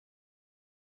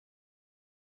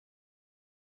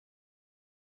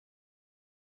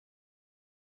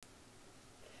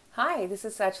Hi, this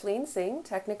is Sachlene Singh,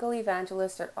 Technical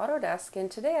Evangelist at Autodesk,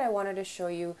 and today I wanted to show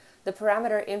you the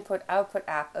parameter input-output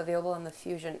app available on the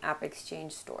Fusion App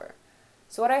Exchange Store.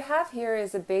 So what I have here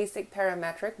is a basic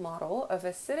parametric model of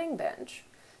a sitting bench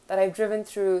that I've driven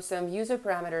through some user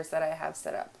parameters that I have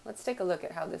set up. Let's take a look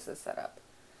at how this is set up.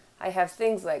 I have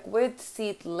things like width,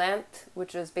 seat length,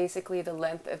 which is basically the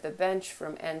length of the bench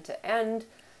from end to end,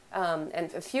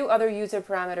 and a few other user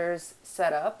parameters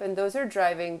set up, and those are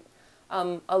driving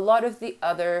a lot of the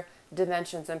other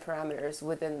dimensions and parameters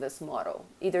within this model,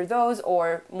 either those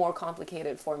or more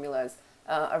complicated formulas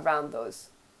around those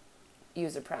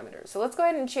user parameters. So let's go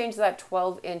ahead and change that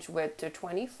 12-inch width to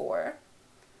 24.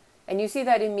 And you see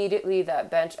that immediately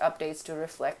that bench updates to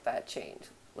reflect that change.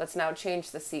 Let's now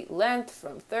change the seat length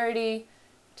from 30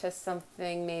 to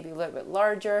something maybe a little bit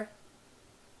larger.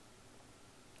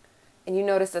 And you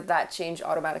notice that that change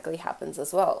automatically happens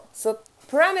as well. So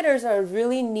parameters are a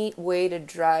really neat way to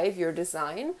drive your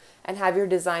design and have your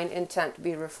design intent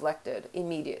be reflected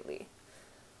immediately.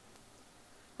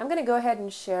 I'm going to go ahead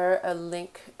and share a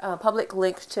link, public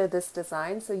link to this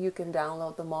design so you can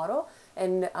download the model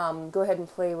and go ahead and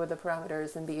play with the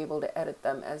parameters and be able to edit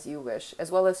them as you wish, as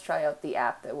well as try out the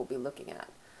app that we'll be looking at.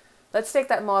 Let's take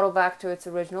that model back to its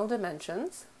original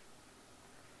dimensions.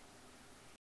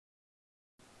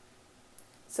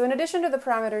 So in addition to the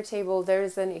parameter table,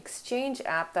 there's an Exchange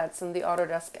app that's in the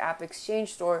Autodesk App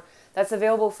Exchange Store that's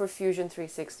available for Fusion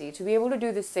 360 to be able to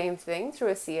do the same thing through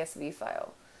a CSV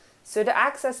file. So to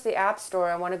access the App Store,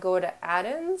 I want to go to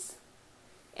Add-ins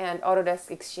and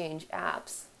Autodesk Exchange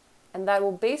Apps. And that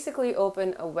will basically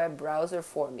open a web browser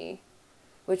for me,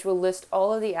 which will list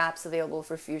all of the apps available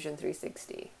for Fusion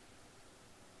 360.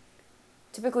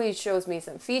 Typically, it shows me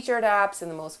some featured apps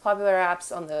and the most popular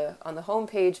apps on the home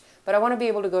page, but I want to be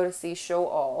able to go to see Show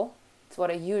All. It's what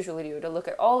I usually do, to look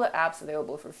at all the apps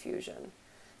available for Fusion.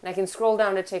 And I can scroll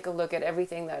down to take a look at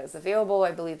everything that is available.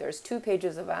 I believe there's 2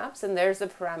 pages of apps, and there's the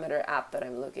parameter app that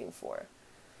I'm looking for.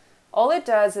 All it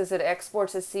does is it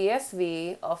exports a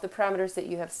CSV of the parameters that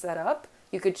you have set up.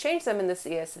 You could change them in the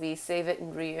CSV, save it,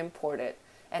 and re-import it,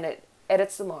 and it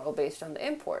edits the model based on the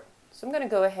import. So I'm going to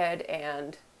go ahead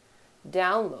and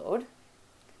download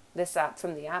this app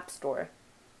from the App Store.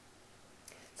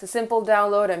 It's a simple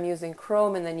download. I'm using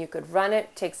Chrome, and then you could run it.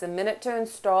 It takes a minute to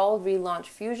install, relaunch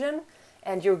Fusion,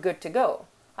 and you're good to go.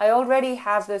 I already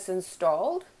have this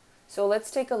installed, so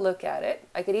let's take a look at it.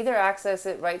 I could either access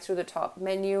it right through the top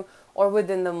menu or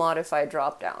within the Modify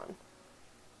drop-down.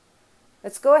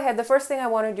 Let's go ahead. The first thing I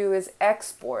want to do is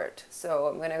export. So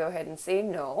I'm going to go ahead and say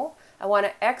no. I want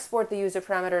to export the user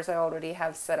parameters I already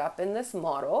have set up in this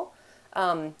model.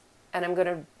 And I'm going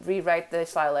to rewrite the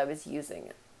file I was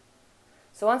using.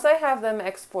 So once I have them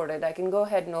exported, I can go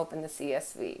ahead and open the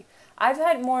CSV. I've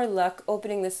had more luck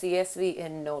opening the CSV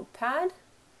in Notepad.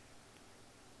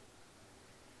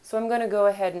 So I'm going to go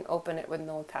ahead and open it with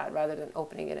Notepad rather than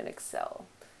opening it in Excel.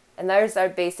 And there's our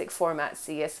basic format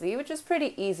CSV, which is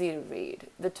pretty easy to read.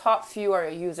 The top few are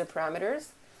user parameters.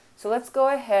 So let's go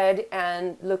ahead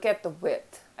and look at the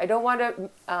width. I don't want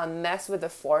to mess with the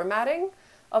formatting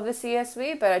of the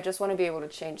CSV, but I just want to be able to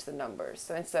change the numbers.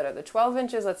 So instead of the 12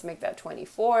 inches, let's make that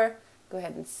 24. Go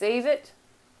ahead and save it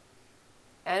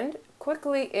and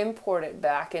quickly import it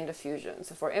back into Fusion.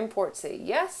 So for import, say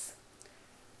yes,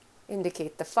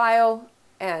 indicate the file,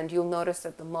 and you'll notice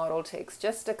that the model takes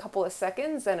just a couple of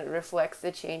seconds and it reflects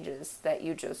the changes that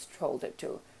you just told it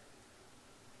to.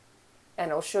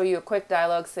 And I'll show you a quick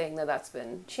dialog saying that that's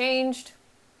been changed.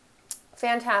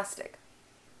 Fantastic.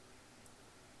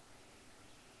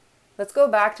 Let's go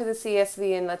back to the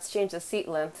CSV and let's change the seat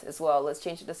length as well. Let's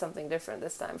change it to something different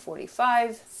this time.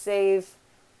 45, save,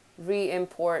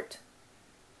 re-import.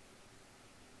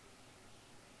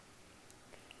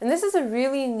 And this is a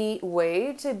really neat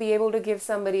way to be able to give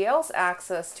somebody else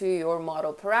access to your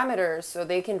model parameters so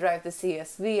they can drive the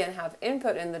CSV and have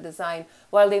input in the design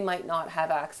while they might not have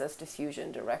access to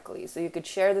Fusion directly. So you could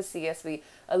share the CSV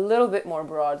a little bit more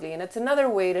broadly, and it's another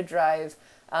way to drive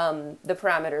the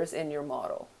parameters in your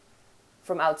model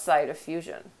from outside of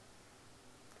Fusion.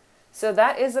 So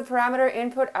that is the parameter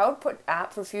input-output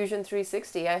app for Fusion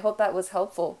 360. I hope that was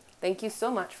helpful. Thank you so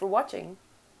much for watching.